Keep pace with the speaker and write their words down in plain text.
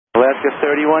Alaska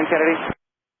 31, Kennedy.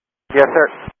 Yes, sir.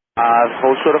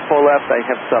 Hold short of full left. I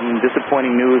have some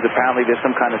disappointing news. Apparently there's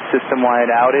some kind of system-wide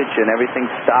outage and everything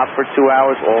stopped for 2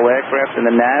 hours, all aircraft in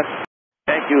the NAS.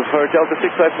 Thank you. For Delta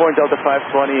 654 and Delta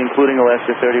 520, including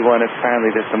Alaska 31, apparently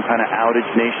there's some kind of outage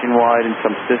nationwide in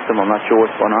some system. I'm not sure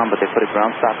what's going on, but they put a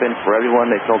ground stop in for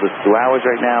everyone. They told us 2 hours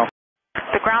right now.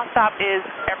 The ground stop is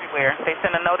everywhere. They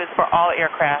send a notice for all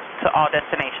aircraft to all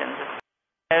destinations.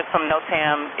 There's some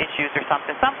NOTAM issues or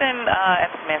something. Something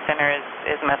at the command center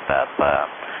is messed up.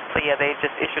 So yeah, they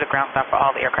just issued a ground stop for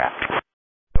all the aircraft.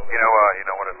 You know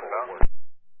what it's about?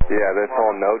 Yeah, this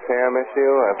whole NOTAM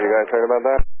issue. Have you guys heard about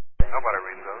that? Nobody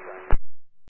reads those.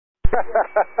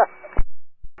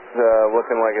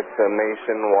 Looking like it's a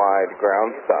nationwide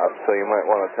ground stop, so you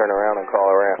might want to turn around and call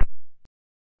around.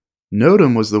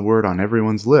 NOTAM was the word on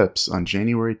everyone's lips on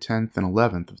January 10th and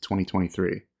 11th of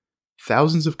 2023.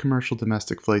 Thousands of commercial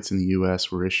domestic flights in the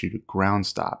US were issued a ground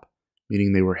stop,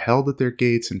 meaning they were held at their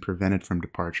gates and prevented from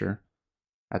departure.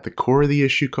 At the core of the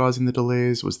issue causing the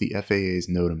delays was the FAA's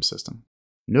NOTAM system.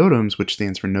 NOTAMs, which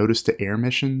stands for Notice to Air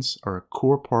Missions, are a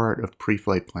core part of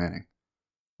pre-flight planning.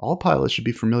 All pilots should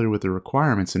be familiar with the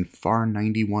requirements in FAR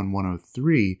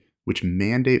 91-103, which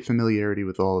mandate familiarity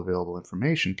with all available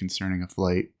information concerning a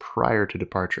flight prior to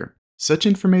departure. Such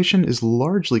information is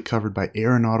largely covered by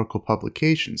aeronautical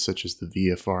publications such as the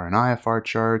VFR and IFR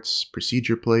charts,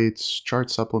 procedure plates, chart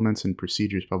supplements, and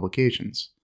procedures publications.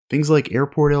 Things like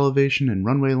airport elevation and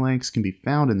runway lengths can be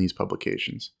found in these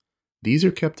publications. These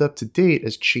are kept up to date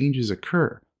as changes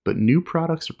occur, but new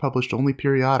products are published only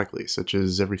periodically, such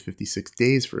as every 56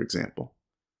 days, for example.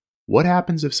 What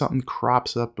happens if something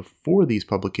crops up before these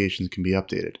publications can be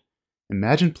updated?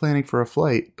 Imagine planning for a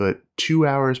flight, but 2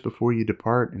 hours before you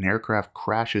depart, an aircraft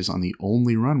crashes on the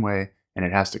only runway and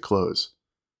it has to close.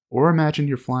 Or imagine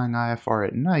you're flying IFR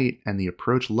at night and the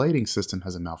approach lighting system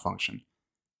has a malfunction.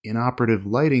 Inoperative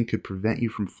lighting could prevent you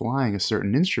from flying a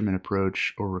certain instrument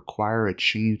approach or require a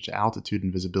change to altitude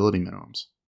and visibility minimums.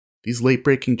 These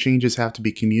late-breaking changes have to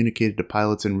be communicated to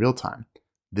pilots in real time.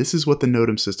 This is what the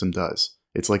NOTAM system does.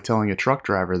 It's like telling a truck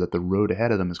driver that the road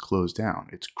ahead of them is closed down.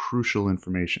 It's crucial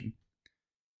information.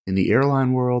 In the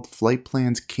airline world, flight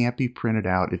plans can't be printed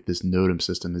out if this NOTAM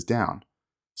system is down.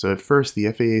 So at first,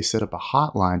 the FAA set up a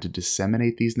hotline to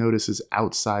disseminate these notices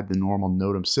outside the normal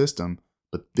NOTAM system,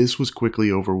 but this was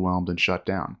quickly overwhelmed and shut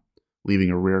down, leaving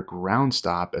a rare ground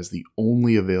stop as the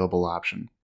only available option.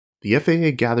 The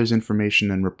FAA gathers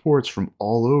information and reports from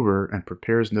all over and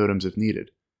prepares NOTAMs if needed.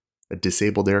 A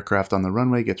disabled aircraft on the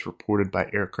runway gets reported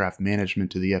by aircraft management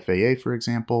to the FAA, for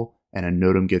example, and a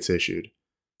NOTAM gets issued.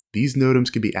 These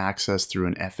NOTAMs can be accessed through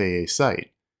an FAA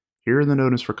site. Here are the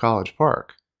NOTAMs for College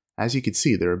Park. As you can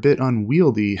see, they're a bit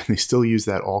unwieldy and they still use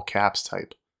that all caps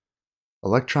type.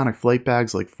 Electronic flight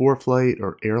bags like ForeFlight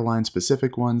or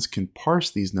airline-specific ones can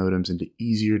parse these NOTAMs into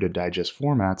easier to digest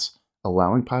formats,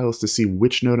 allowing pilots to see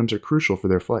which NOTAMs are crucial for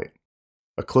their flight.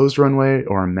 A closed runway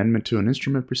or amendment to an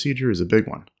instrument procedure is a big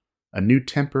one. A new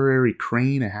temporary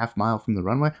crane a half mile from the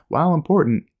runway, while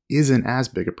important, isn't as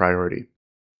big a priority.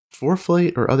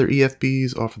 ForeFlight or other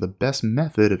EFBs offer the best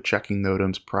method of checking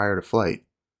NOTAMs prior to flight.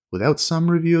 Without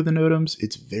some review of the NOTAMs,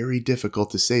 it's very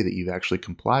difficult to say that you've actually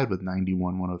complied with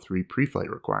 91-103 pre-flight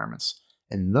requirements,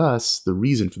 and thus the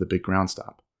reason for the big ground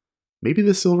stop. Maybe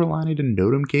the silver lining to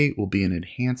NOTAM Gate will be an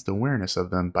enhanced awareness of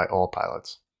them by all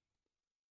pilots.